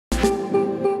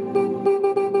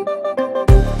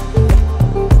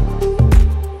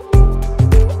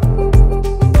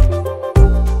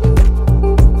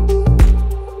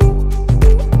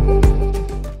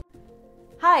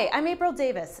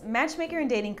Davis, matchmaker and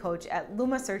dating coach at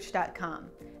LUMAsearch.com.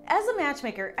 As a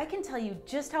matchmaker, I can tell you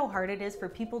just how hard it is for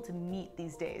people to meet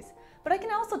these days. But I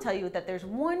can also tell you that there's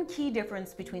one key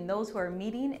difference between those who are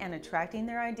meeting and attracting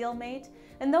their ideal mate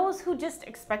and those who just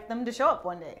expect them to show up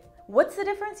one day. What's the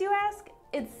difference, you ask?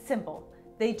 It's simple.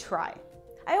 They try.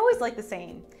 I always like the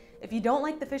saying, if you don't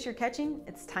like the fish you're catching,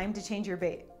 it's time to change your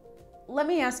bait. Let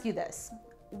me ask you this.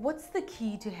 What's the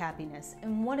key to happiness,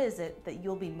 and what is it that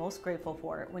you'll be most grateful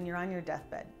for when you're on your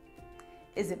deathbed?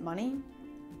 Is it money?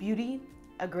 Beauty?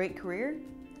 A great career?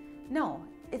 No,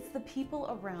 it's the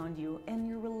people around you and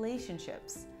your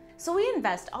relationships. So we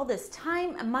invest all this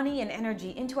time, money, and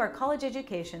energy into our college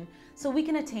education so we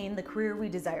can attain the career we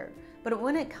desire. But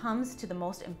when it comes to the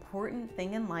most important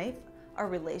thing in life, our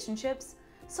relationships,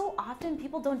 so often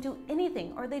people don't do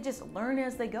anything or they just learn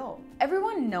as they go.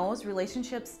 Everyone knows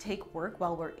relationships take work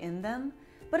while we're in them,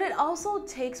 but it also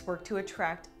takes work to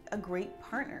attract a great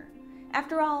partner.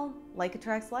 After all, like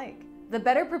attracts like. The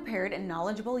better prepared and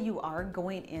knowledgeable you are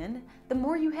going in, the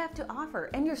more you have to offer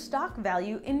and your stock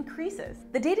value increases.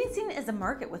 The dating scene is a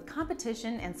market with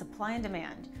competition and supply and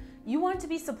demand. You want to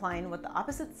be supplying what the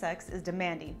opposite sex is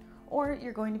demanding, or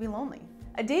you're going to be lonely.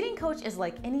 A dating coach is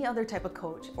like any other type of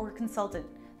coach or consultant.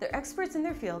 They're experts in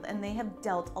their field and they have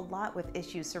dealt a lot with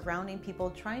issues surrounding people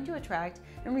trying to attract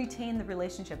and retain the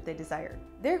relationship they desire.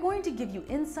 They're going to give you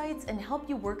insights and help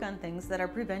you work on things that are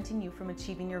preventing you from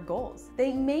achieving your goals.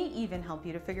 They may even help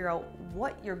you to figure out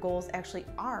what your goals actually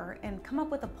are and come up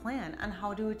with a plan on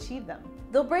how to achieve them.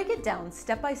 They'll break it down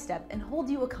step by step and hold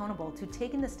you accountable to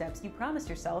taking the steps you promised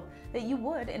yourself that you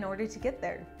would in order to get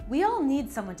there. We all need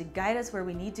someone to guide us where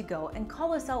we need to go and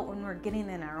call us out when we're getting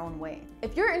in our own way.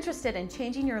 If you're interested in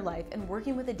changing your life and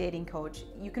working with a dating coach,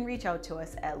 you can reach out to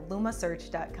us at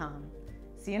LUMAsearch.com.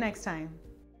 See you next time.